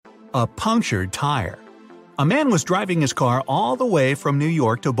A punctured tire. A man was driving his car all the way from New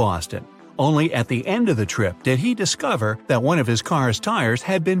York to Boston. Only at the end of the trip did he discover that one of his car's tires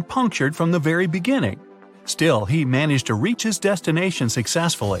had been punctured from the very beginning. Still, he managed to reach his destination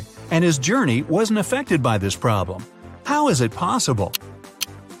successfully, and his journey wasn't affected by this problem. How is it possible?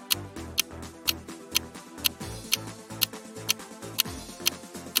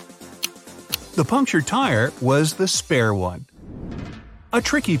 The punctured tire was the spare one. A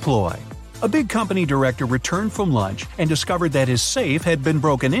tricky ploy. A big company director returned from lunch and discovered that his safe had been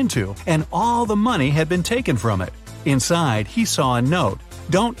broken into and all the money had been taken from it. Inside, he saw a note,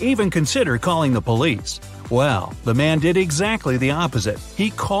 "Don't even consider calling the police." Well, the man did exactly the opposite. He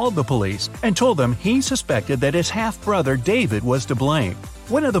called the police and told them he suspected that his half-brother David was to blame.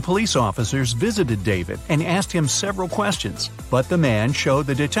 One of the police officers visited David and asked him several questions, but the man showed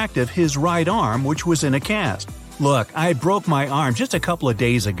the detective his right arm, which was in a cast. "Look, I broke my arm just a couple of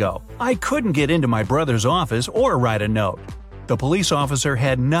days ago. I couldn't get into my brother's office or write a note." The police officer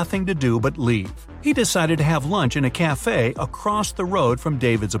had nothing to do but leave. He decided to have lunch in a cafe across the road from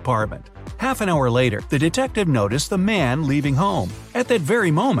David's apartment. Half an hour later, the detective noticed the man leaving home. At that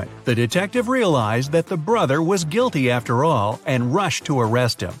very moment, the detective realized that the brother was guilty after all and rushed to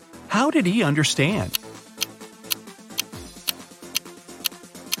arrest him. How did he understand?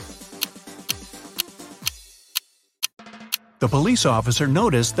 The police officer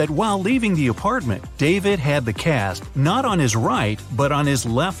noticed that while leaving the apartment, David had the cast not on his right but on his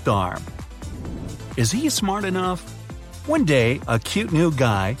left arm. Is he smart enough? One day, a cute new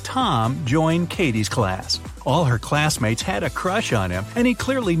guy, Tom, joined Katie's class. All her classmates had a crush on him, and he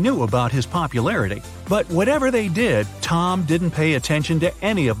clearly knew about his popularity. But whatever they did, Tom didn't pay attention to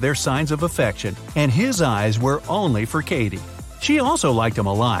any of their signs of affection, and his eyes were only for Katie. She also liked him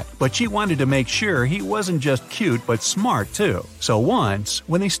a lot, but she wanted to make sure he wasn't just cute but smart too. So once,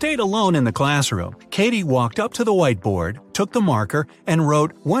 when they stayed alone in the classroom, Katie walked up to the whiteboard, took the marker, and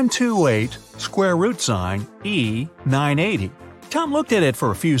wrote 128 square root sign E 980. Tom looked at it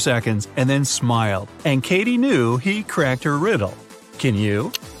for a few seconds and then smiled, and Katie knew he cracked her riddle. Can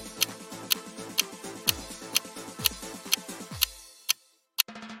you?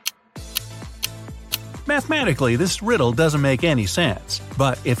 Mathematically, this riddle doesn't make any sense,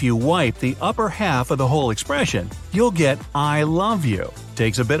 but if you wipe the upper half of the whole expression, you'll get "I love you."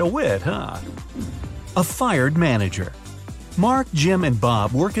 Takes a bit of wit, huh? A fired manager. Mark, Jim, and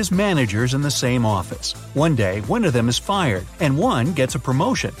Bob work as managers in the same office. One day, one of them is fired, and one gets a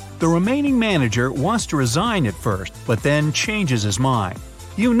promotion. The remaining manager wants to resign at first, but then changes his mind.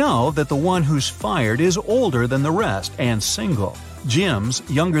 You know that the one who's fired is older than the rest and single. Jim's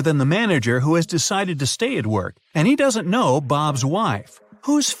younger than the manager who has decided to stay at work, and he doesn't know Bob's wife.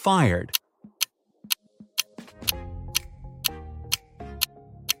 Who's fired?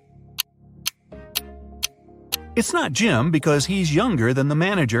 It's not Jim because he's younger than the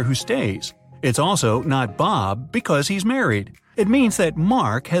manager who stays. It's also not Bob because he's married. It means that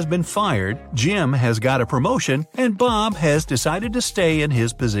Mark has been fired, Jim has got a promotion, and Bob has decided to stay in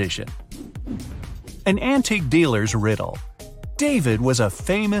his position. An antique dealer's riddle. David was a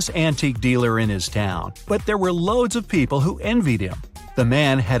famous antique dealer in his town, but there were loads of people who envied him. The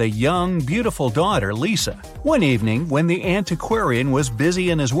man had a young, beautiful daughter, Lisa. One evening, when the antiquarian was busy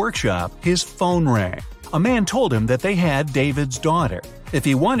in his workshop, his phone rang. A man told him that they had David's daughter. If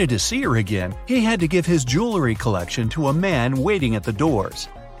he wanted to see her again, he had to give his jewelry collection to a man waiting at the doors.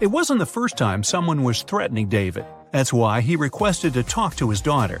 It wasn't the first time someone was threatening David. That's why he requested to talk to his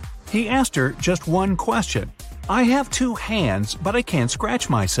daughter. He asked her just one question. "I have 2 hands, but I can't scratch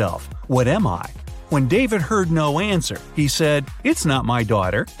myself. What am I?" When David heard no answer, he said, "It's not my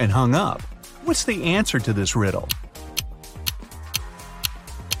daughter," and hung up. What's the answer to this riddle?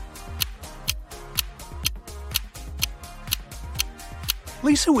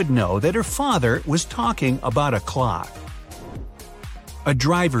 Lisa would know that her father was talking about a clock. A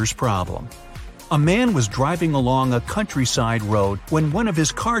driver's problem. A man was driving along a countryside road when one of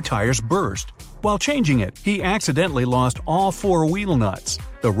his car tires burst. While changing it, he accidentally lost all 4 wheel nuts.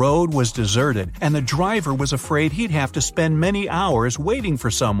 The road was deserted, and the driver was afraid he'd have to spend many hours waiting for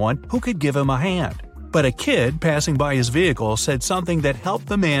someone who could give him a hand. But a kid passing by his vehicle said something that helped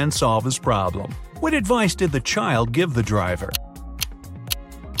the man solve his problem. What advice did the child give the driver?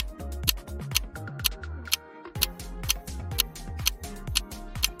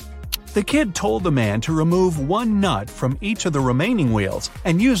 The kid told the man to remove 1 nut from each of the remaining wheels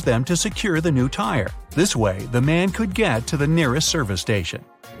and use them to secure the new tire. This way, the man could get to the nearest service station.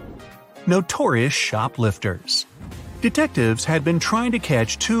 Notorious shoplifters. Detectives had been trying to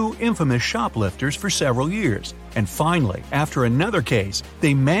catch two infamous shoplifters for several years, and finally, after another case,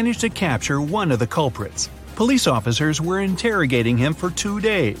 they managed to capture one of the culprits. Police officers were interrogating him for 2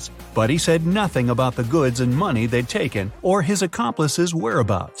 days, but he said nothing about the goods and money they'd taken or his accomplices'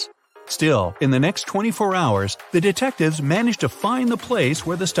 whereabouts. Still, in the next 24 hours, the detectives managed to find the place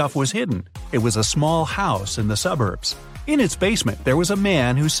where the stuff was hidden. It was a small house in the suburbs. In its basement, there was a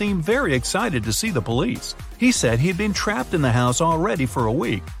man who seemed very excited to see the police. He said he'd been trapped in the house already for a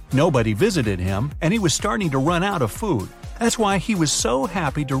week. Nobody visited him, and he was starting to run out of food. That's why he was so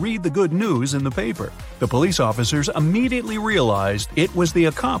happy to read the good news in the paper. The police officers immediately realized it was the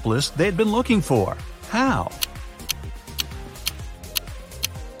accomplice they'd been looking for. How?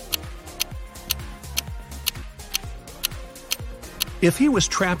 If he was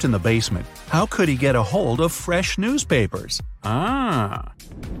trapped in the basement, how could he get a hold of fresh newspapers?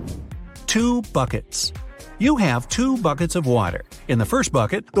 2 buckets. You have 2 buckets of water. In the first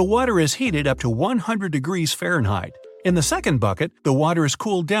bucket, the water is heated up to 100 degrees Fahrenheit. In the second bucket, the water is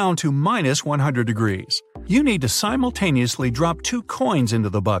cooled down to minus 100 degrees. You need to simultaneously drop 2 coins into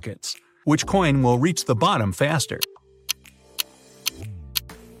the buckets. Which coin will reach the bottom faster?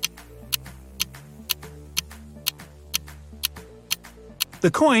 The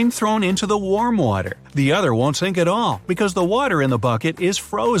coin thrown into the warm water. The other won't sink at all because the water in the bucket is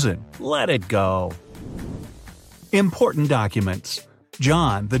frozen. Let it go. Important documents.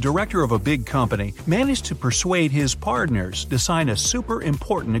 John, the director of a big company, managed to persuade his partners to sign a super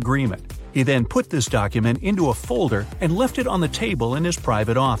important agreement. He then put this document into a folder and left it on the table in his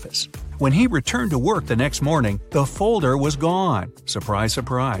private office. When he returned to work the next morning, the folder was gone. Surprise,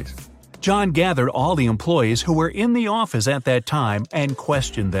 surprise. John gathered all the employees who were in the office at that time and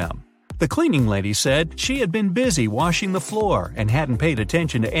questioned them. The cleaning lady said she had been busy washing the floor and hadn't paid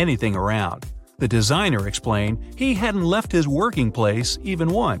attention to anything around. The designer explained he hadn't left his working place even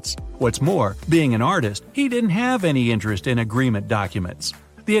once. What's more, being an artist, he didn't have any interest in agreement documents.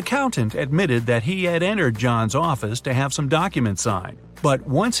 The accountant admitted that he had entered John's office to have some documents signed, but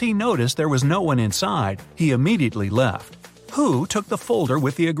once he noticed there was no one inside, he immediately left. Who took the folder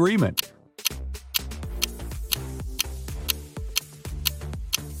with the agreement?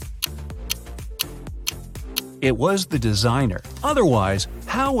 It was the designer. Otherwise,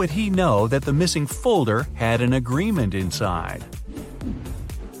 how would he know that the missing folder had an agreement inside?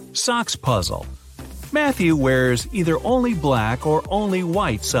 Socks puzzle. Matthew wears either only black or only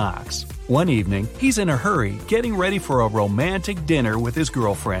white socks. One evening, he's in a hurry, getting ready for a romantic dinner with his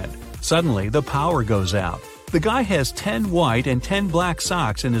girlfriend. Suddenly, the power goes out. The guy has 10 white and 10 black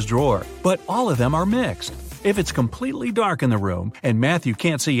socks in his drawer, but all of them are mixed. If it's completely dark in the room and Matthew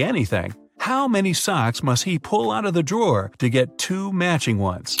can't see anything, how many socks must he pull out of the drawer to get 2 matching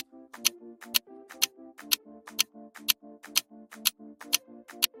ones?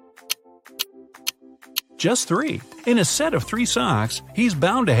 Just 3. In a set of 3 socks, he's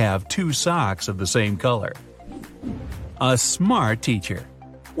bound to have 2 socks of the same color. A smart teacher.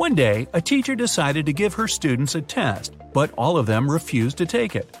 One day, a teacher decided to give her students a test, but all of them refused to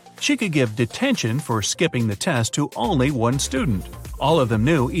take it. She could give detention for skipping the test to only one student. All of them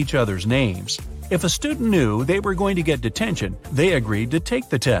knew each other's names. If a student knew they were going to get detention, they agreed to take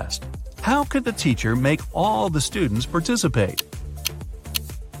the test. How could the teacher make all the students participate?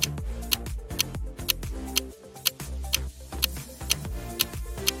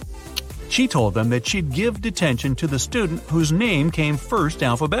 She told them that she'd give detention to the student whose name came first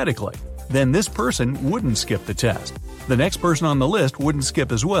alphabetically. Then this person wouldn't skip the test. The next person on the list wouldn't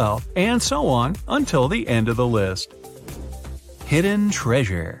skip as well, and so on until the end of the list. Hidden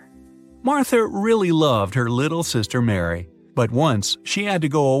treasure. Martha really loved her little sister Mary, but once she had to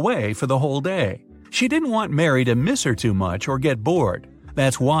go away for the whole day. She didn't want Mary to miss her too much or get bored.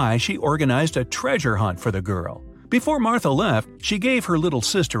 That's why she organized a treasure hunt for the girl. Before Martha left, she gave her little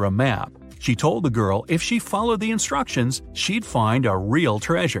sister a map. She told the girl if she followed the instructions, she'd find a real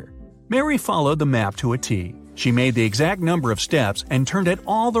treasure. Mary followed the map to a T. She made the exact number of steps and turned at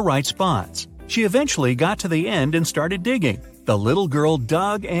all the right spots. She eventually got to the end and started digging. The little girl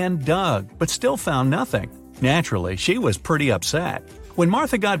dug and dug, but still found nothing. Naturally, she was pretty upset. When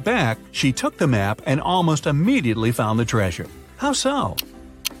Martha got back, she took the map and almost immediately found the treasure. How so?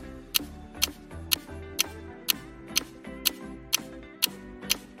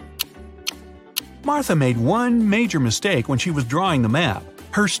 Martha made one major mistake when she was drawing the map.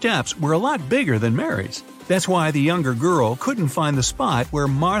 Her steps were a lot bigger than Mary's. That's why the younger girl couldn't find the spot where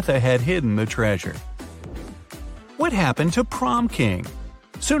Martha had hidden the treasure. What happened to Prom King?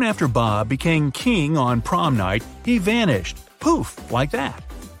 Soon after Bob became king on prom night, he vanished. Poof, like that.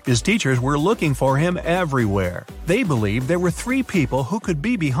 His teachers were looking for him everywhere. They believed there were 3 people who could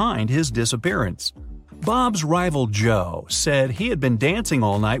be behind his disappearance. Bob's rival Joe said he had been dancing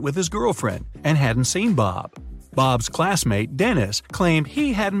all night with his girlfriend and hadn't seen Bob. Bob's classmate Dennis claimed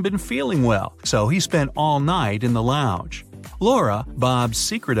he hadn't been feeling well, so he spent all night in the lounge. Laura, Bob's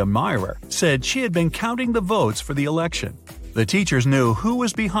secret admirer, said she had been counting the votes for the election. The teachers knew who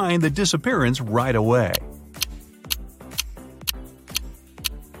was behind the disappearance right away.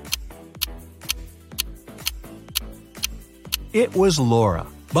 It was Laura.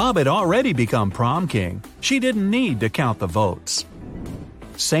 Bob had already become prom king. She didn't need to count the votes.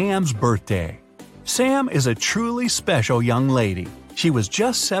 Sam's birthday. Sam is a truly special young lady. She was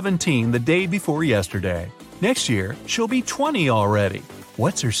just 17 the day before yesterday. Next year, she'll be 20 already.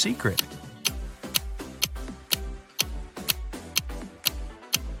 What's her secret?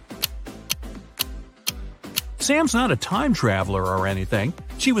 Sam's not a time traveler or anything.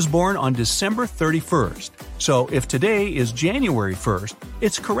 She was born on December 31st. So if today is January 1st,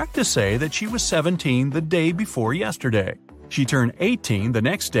 it's correct to say that she was 17 the day before yesterday. She turned 18 the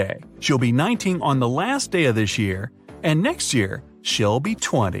next day. She'll be 19 on the last day of this year, and next year, she'll be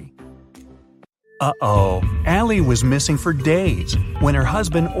 20. Uh-oh, Allie was missing for days when her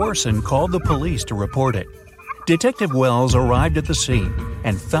husband Orson called the police to report it. Detective Wells arrived at the scene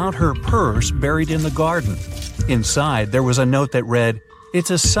and found her purse buried in the garden. Inside, there was a note that read,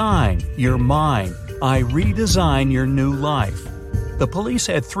 "It's a sign, you're mine. I redesign your new life." The police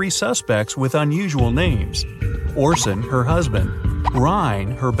had 3 suspects with unusual names: Orson, her husband;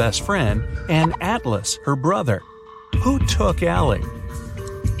 Ryan, her best friend; and Atlas, her brother. Who took Allie?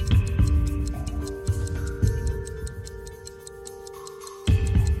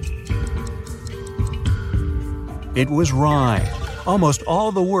 It was Ryan. Almost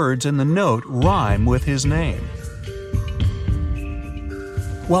all the words in the note rhyme with his name.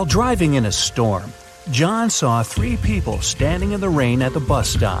 While driving in a storm, John saw 3 people standing in the rain at the bus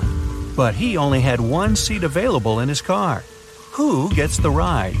stop. But he only had 1 seat available in his car. Who gets the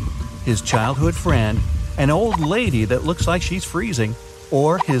ride? His childhood friend, an old lady that looks like she's freezing,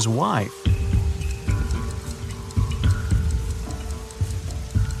 or his wife?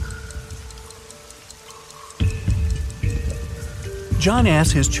 John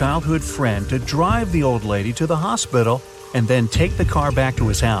asked his childhood friend to drive the old lady to the hospital and then take the car back to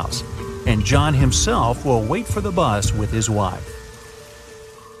his house, and John himself will wait for the bus with his wife.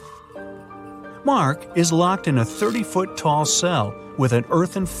 Mark is locked in a 30-foot-tall cell with an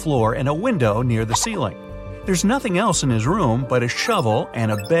earthen floor and a window near the ceiling. There's nothing else in his room but a shovel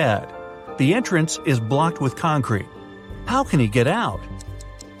and a bed. The entrance is blocked with concrete. How can he get out?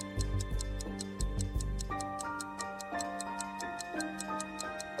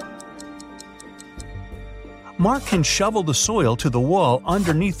 Mark can shovel the soil to the wall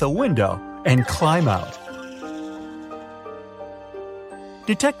underneath the window and climb out.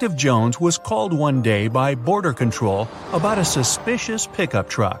 Detective Jones was called one day by Border Control about a suspicious pickup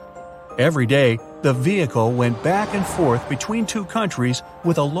truck. Every day, the vehicle went back and forth between 2 countries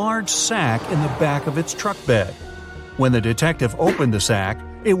with a large sack in the back of its truck bed. When the detective opened the sack,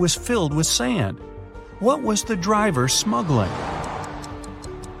 it was filled with sand. What was the driver smuggling?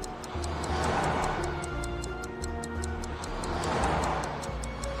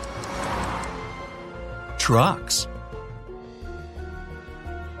 Trucks.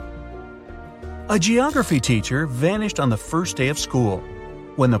 A geography teacher vanished on the first day of school.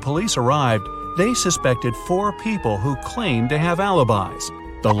 When the police arrived, they suspected 4 people who claimed to have alibis.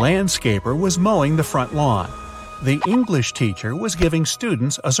 The landscaper was mowing the front lawn. The English teacher was giving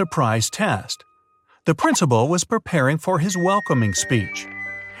students a surprise test. The principal was preparing for his welcoming speech.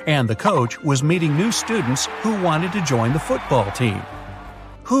 And the coach was meeting new students who wanted to join the football team.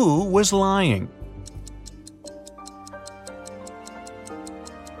 Who was lying?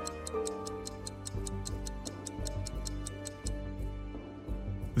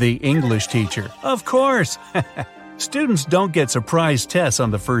 The English teacher, of course! Students don't get surprise tests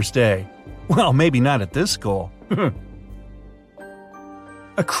on the first day. Well, maybe not at this school.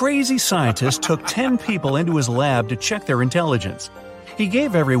 A crazy scientist took 10 people into his lab to check their intelligence. He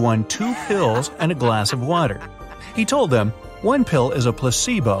gave everyone 2 pills and a glass of water. He told them, 1 pill is a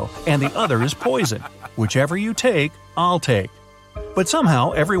placebo and the other is poison. Whichever you take, I'll take. But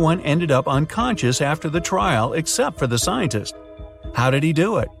somehow everyone ended up unconscious after the trial except for the scientist. How did he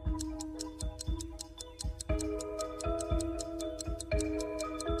do it?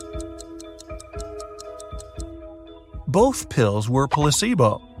 Both pills were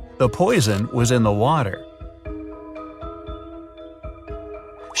placebo. The poison was in the water.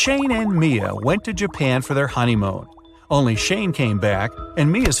 Shane and Mia went to Japan for their honeymoon. Only Shane came back,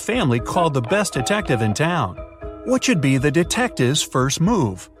 and Mia's family called the best detective in town. What should be the detective's first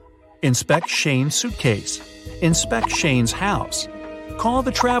move? Inspect Shane's suitcase. Inspect Shane's house. Call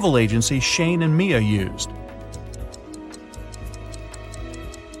the travel agency Shane and Mia used.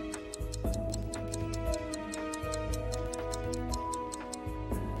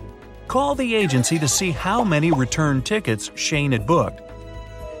 Call the agency to see how many return tickets Shane had booked.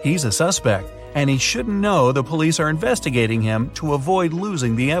 He's a suspect, and he shouldn't know the police are investigating him to avoid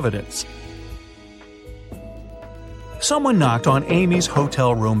losing the evidence. Someone knocked on Amy's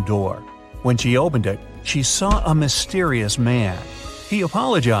hotel room door. When she opened it, she saw a mysterious man. He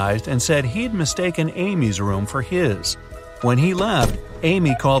apologized and said he'd mistaken Amy's room for his. When he left,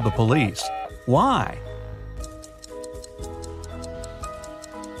 Amy called the police. Why?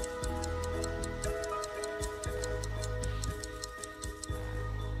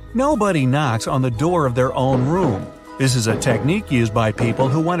 Nobody knocks on the door of their own room. This is a technique used by people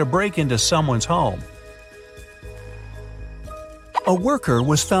who want to break into someone's home. A worker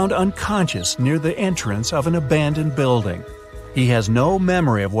was found unconscious near the entrance of an abandoned building. He has no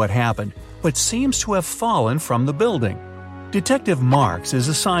memory of what happened, but seems to have fallen from the building. Detective Marks is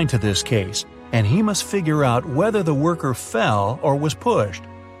assigned to this case, and he must figure out whether the worker fell or was pushed.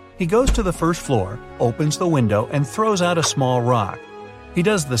 He goes to the first floor, opens the window, and throws out a small rock. He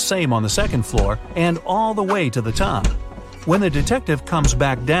does the same on the second floor and all the way to the top. When the detective comes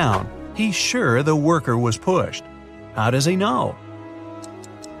back down, he's sure the worker was pushed. How does he know?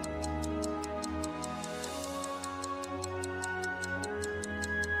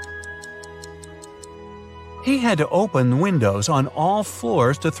 He had to open windows on all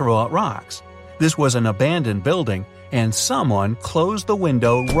floors to throw out rocks. This was an abandoned building, and someone closed the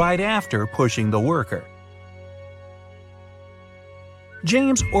window right after pushing the worker.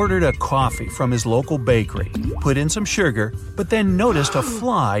 James ordered a coffee from his local bakery, put in some sugar, but then noticed a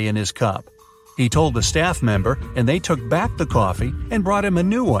fly in his cup. He told the staff member, and they took back the coffee and brought him a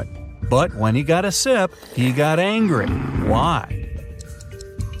new one. But when he got a sip, he got angry. Why?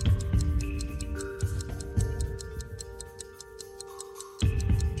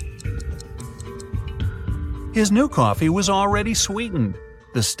 His new coffee was already sweetened.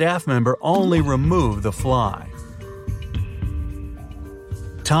 The staff member only removed the fly.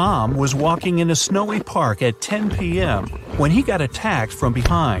 Tom was walking in a snowy park at 10 p.m. when he got attacked from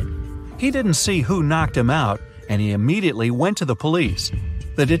behind. He didn't see who knocked him out, and he immediately went to the police.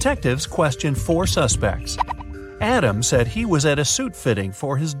 The detectives questioned 4 suspects. Adam said he was at a suit fitting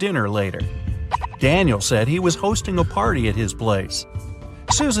for his dinner later. Daniel said he was hosting a party at his place.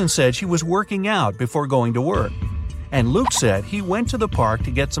 Susan said she was working out before going to work. And Luke said he went to the park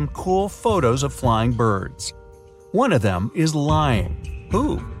to get some cool photos of flying birds. One of them is lying.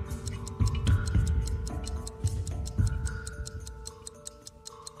 Who?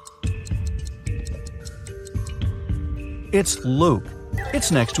 It's Luke.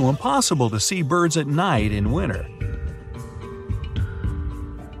 It's next to impossible to see birds at night in winter.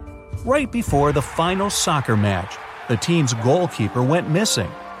 Right before the final soccer match, the team's goalkeeper went missing.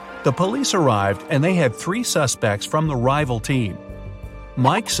 The police arrived and they had 3 suspects from the rival team.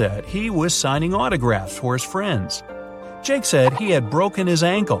 Mike said he was signing autographs for his friends. Jake said he had broken his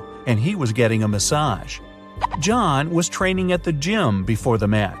ankle and he was getting a massage. John was training at the gym before the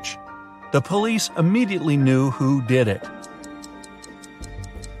match. The police immediately knew who did it.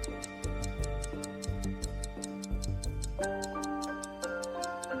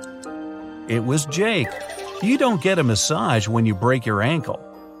 It was Jake. You don't get a massage when you break your ankle.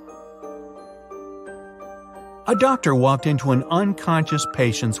 A doctor walked into an unconscious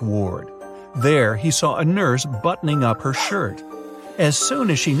patient's ward. There, he saw a nurse buttoning up her shirt. As soon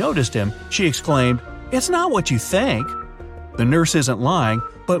as she noticed him, she exclaimed, "It's not what you think." The nurse isn't lying,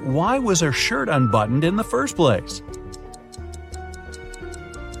 but why was her shirt unbuttoned in the first place?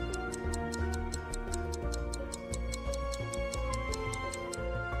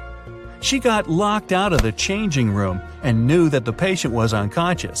 She got locked out of the changing room and knew that the patient was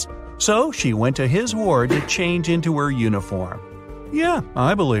unconscious, so she went to his ward to change into her uniform. Yeah,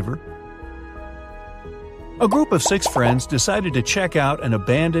 I believe her. A group of 6 friends decided to check out an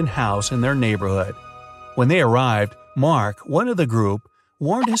abandoned house in their neighborhood. When they arrived, Mark, one of the group,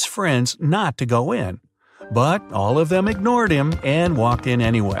 warned his friends not to go in. But all of them ignored him and walked in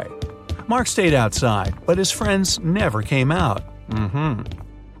anyway. Mark stayed outside, but his friends never came out.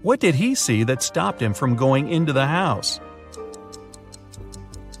 What did he see that stopped him from going into the house?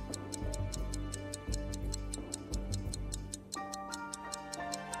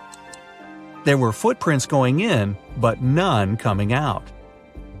 There were footprints going in, but none coming out.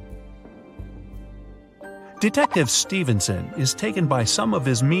 Detective Stevenson is taken by some of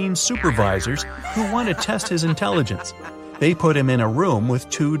his mean supervisors who want to test his intelligence. They put him in a room with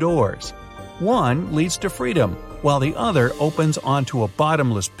 2 doors. One leads to freedom, while the other opens onto a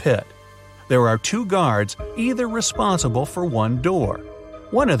bottomless pit. There are 2 guards, either responsible for one door.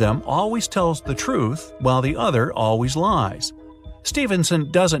 One of them always tells the truth, while the other always lies. Stevenson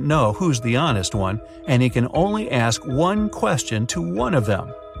doesn't know who's the honest one, and he can only ask one question to one of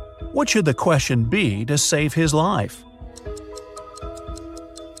them. What should the question be to save his life?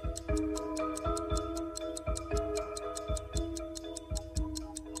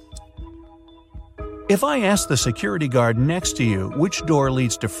 If I ask the security guard next to you which door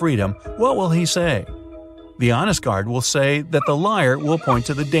leads to freedom, what will he say? The honest guard will say that the liar will point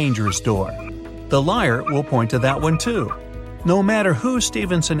to the dangerous door. The liar will point to that one too. No matter who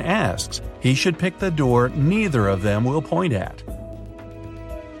Stevenson asks, he should pick the door neither of them will point at.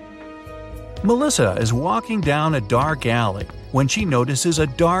 Melissa is walking down a dark alley when she notices a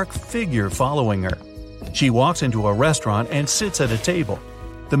dark figure following her. She walks into a restaurant and sits at a table.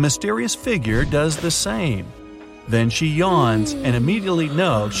 The mysterious figure does the same. Then she yawns and immediately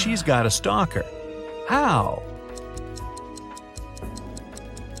knows she's got a stalker. How?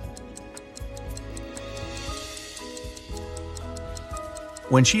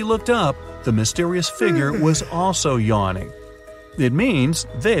 When she looked up, the mysterious figure was also yawning. It means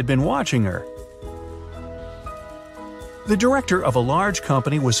they had been watching her. The director of a large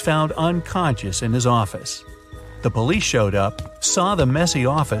company was found unconscious in his office. The police showed up, saw the messy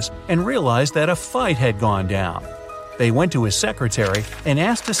office, and realized that a fight had gone down. They went to his secretary and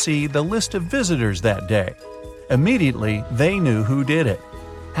asked to see the list of visitors that day. Immediately, they knew who did it.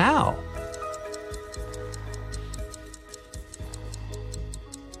 How?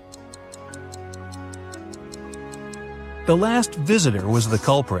 The last visitor was the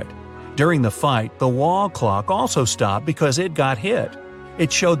culprit. During the fight, the wall clock also stopped because it got hit.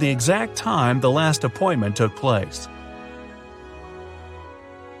 It showed the exact time the last appointment took place.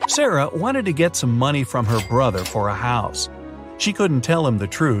 Sarah wanted to get some money from her brother for a house. She couldn't tell him the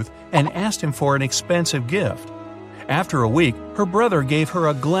truth and asked him for an expensive gift. After a week, her brother gave her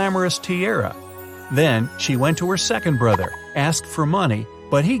a glamorous tiara. Then she went to her second brother, asked for money,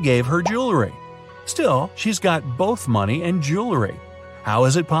 but he gave her jewelry. Still, she's got both money and jewelry. How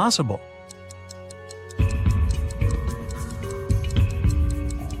is it possible?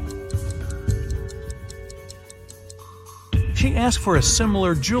 She asked for a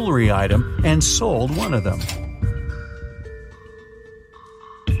similar jewelry item and sold one of them.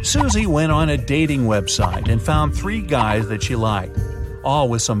 Susie went on a dating website and found 3 guys that she liked, all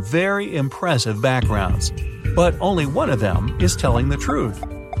with some very impressive backgrounds. But only one of them is telling the truth.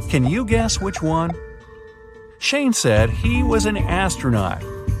 Can you guess which one? Shane said he was an astronaut.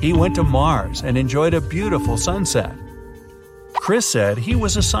 He went to Mars and enjoyed a beautiful sunset. Chris said he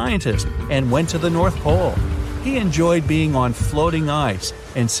was a scientist and went to the North Pole. He enjoyed being on floating ice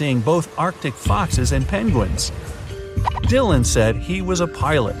and seeing both Arctic foxes and penguins. Dylan said he was a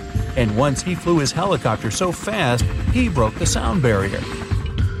pilot, and once he flew his helicopter so fast he broke the sound barrier.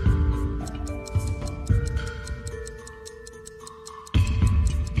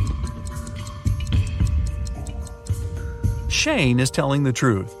 Shane is telling the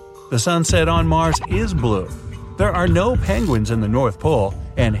truth. The sunset on Mars is blue. There are no penguins in the North Pole,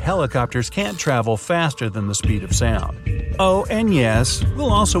 and helicopters can't travel faster than the speed of sound. Oh, and yes,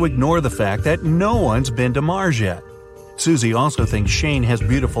 we'll also ignore the fact that no one's been to Mars yet. Susie also thinks Shane has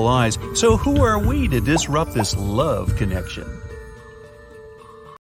beautiful eyes, so who are we to disrupt this love connection?